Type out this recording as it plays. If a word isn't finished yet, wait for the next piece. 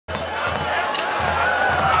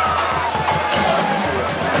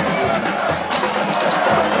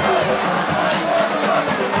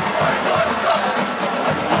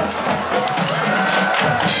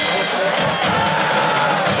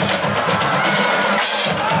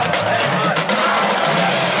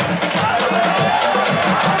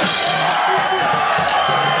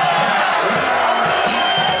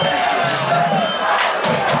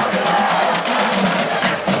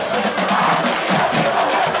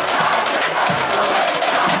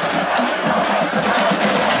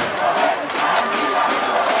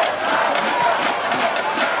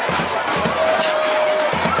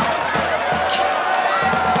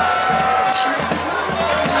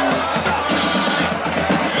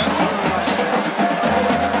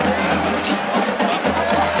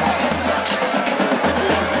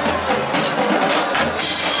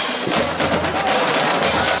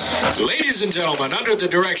gentlemen, under the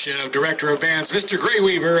direction of Director of Bands Mr. Gray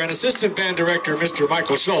Weaver and Assistant Band Director Mr.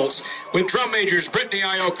 Michael Schultz, with drum majors Brittany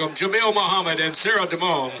Iokum, Jamil Muhammad, and Sarah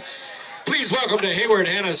Damone, please welcome to Hayward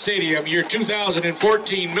Hanna Stadium your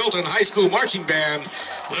 2014 Milton High School Marching Band,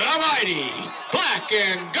 the Mighty Black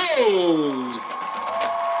and Gold.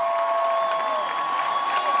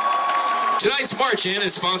 Tonight's march-in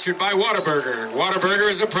is sponsored by Whataburger. Whataburger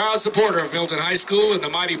is a proud supporter of Milton High School and the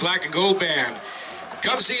Mighty Black and Gold Band.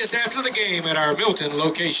 Come see us after the game at our Milton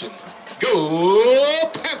location. Go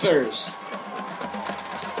Panthers!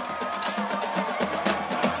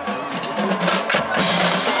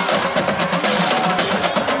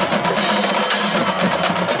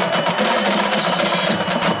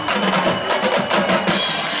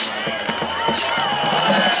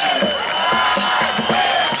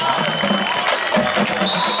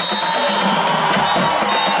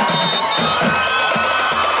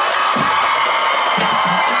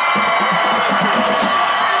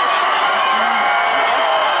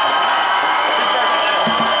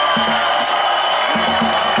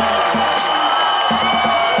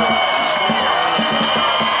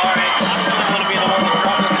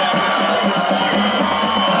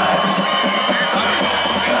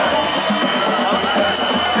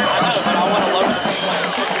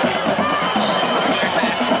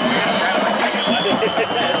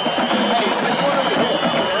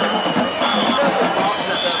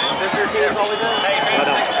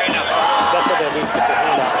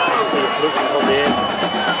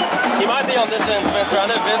 He might be on this end, Spencer. I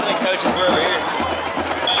know visiting coaches were over here.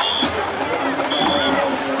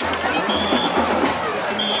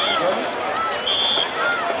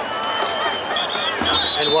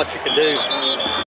 And what you can do.